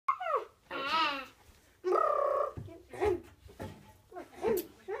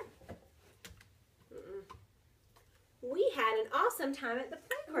some time at the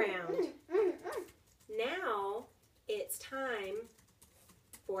playground. Now it's time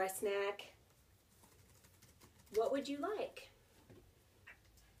for a snack. What would you like?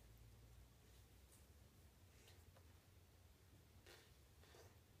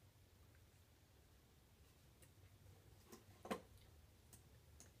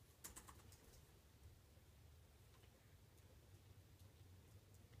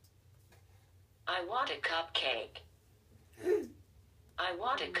 I want a cupcake. I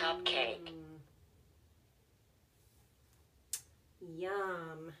want a cupcake.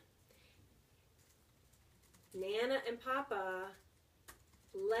 Yum. Nana and Papa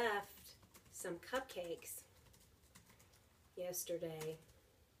left some cupcakes yesterday.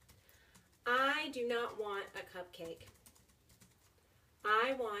 I do not want a cupcake.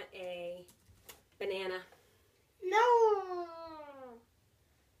 I want a banana. No.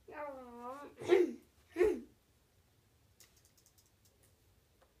 No.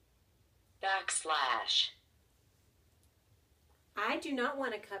 Backslash. I do not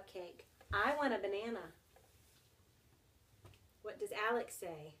want a cupcake. I want a banana. What does Alex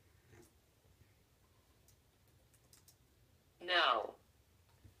say? No.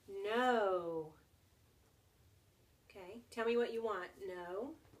 No. Okay, tell me what you want.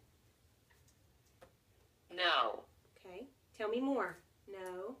 No. No. Okay, tell me more.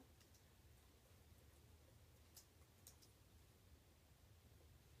 No.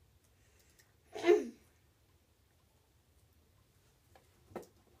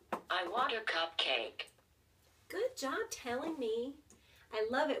 I want a cupcake. Good job telling me. I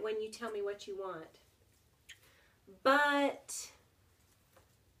love it when you tell me what you want. But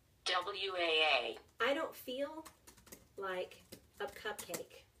WAA. I don't feel like a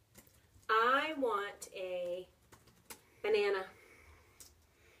cupcake. I want a banana.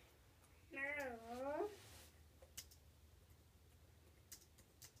 No.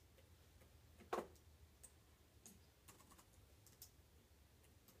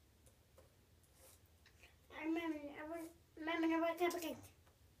 I want cupcake.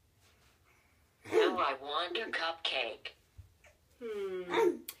 Now I want a cupcake.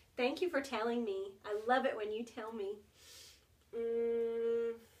 Thank you for telling me. I love it when you tell me.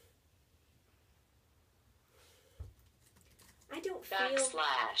 I don't feel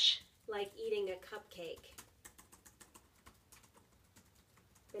Backslash. like eating a cupcake.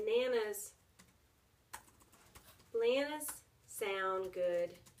 Bananas sound good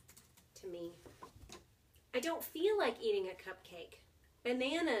to me. I don't feel like eating a cupcake.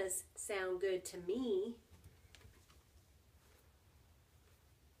 Bananas sound good to me.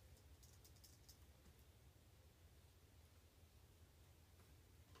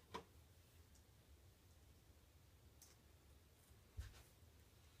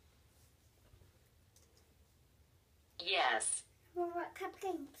 Yes. What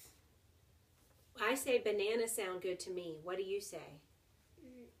cupcakes? I say bananas sound good to me. What do you say?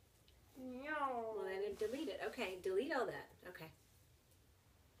 No. Well, then delete it. Okay, delete all that. Okay.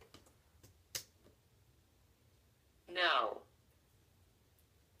 No.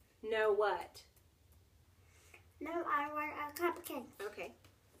 No what? No, I want a cupcake. Okay.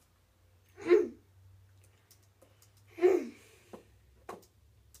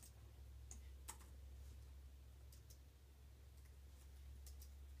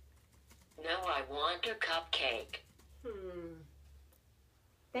 No, I want a cupcake.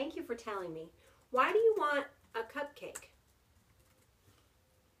 Thank you for telling me. Why do you want a cupcake?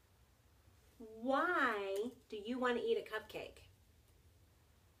 Why do you want to eat a cupcake?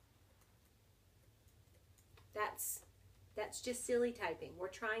 That's just silly typing. We're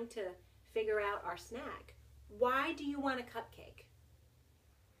trying to figure out our snack. Why do you want a cupcake?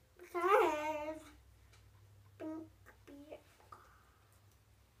 Because.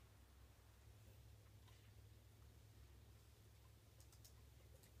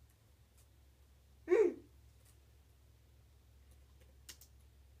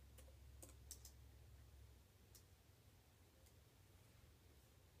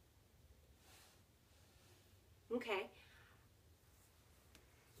 Okay.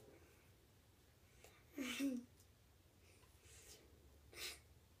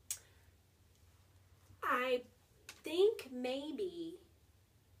 I think maybe,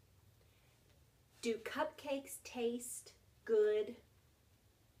 do cupcakes taste good?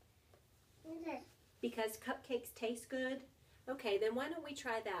 Yes. Because cupcakes taste good? Okay, then why don't we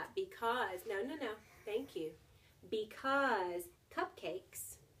try that? Because, no, thank you. Because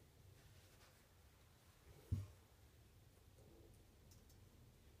cupcakes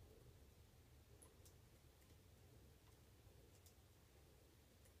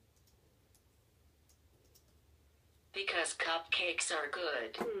Because cupcakes are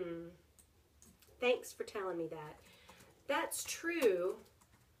good. Thanks for telling me that. That's true,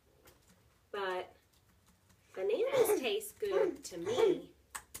 but bananas taste good to me.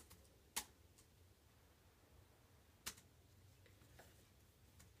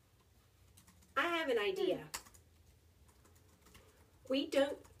 I have an idea. We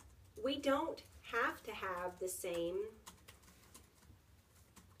don't have to have the same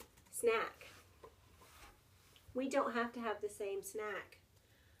snack. We don't have to have the same snack.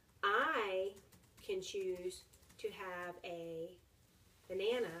 I can choose to have a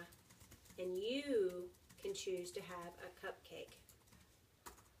banana, and you can choose to have a cupcake.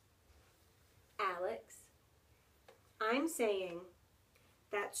 Alex, I'm saying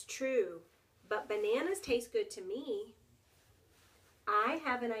that's true, but bananas taste good to me. I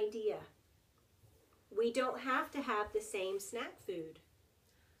have an idea. We don't have to have the same snack food.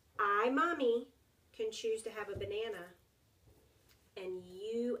 Mommy, can choose to have a banana, and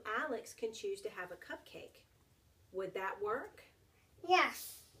you, Alex, can choose to have a cupcake. Would that work?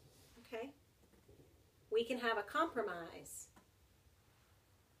 Yes. Okay. We can have a compromise.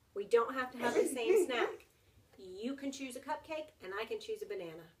 We don't have to have the same snack. You can choose a cupcake, and I can choose a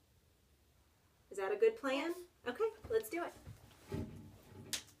banana. Is that a good plan? Okay, let's do it.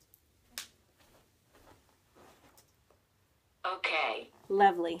 Okay.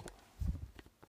 Lovely.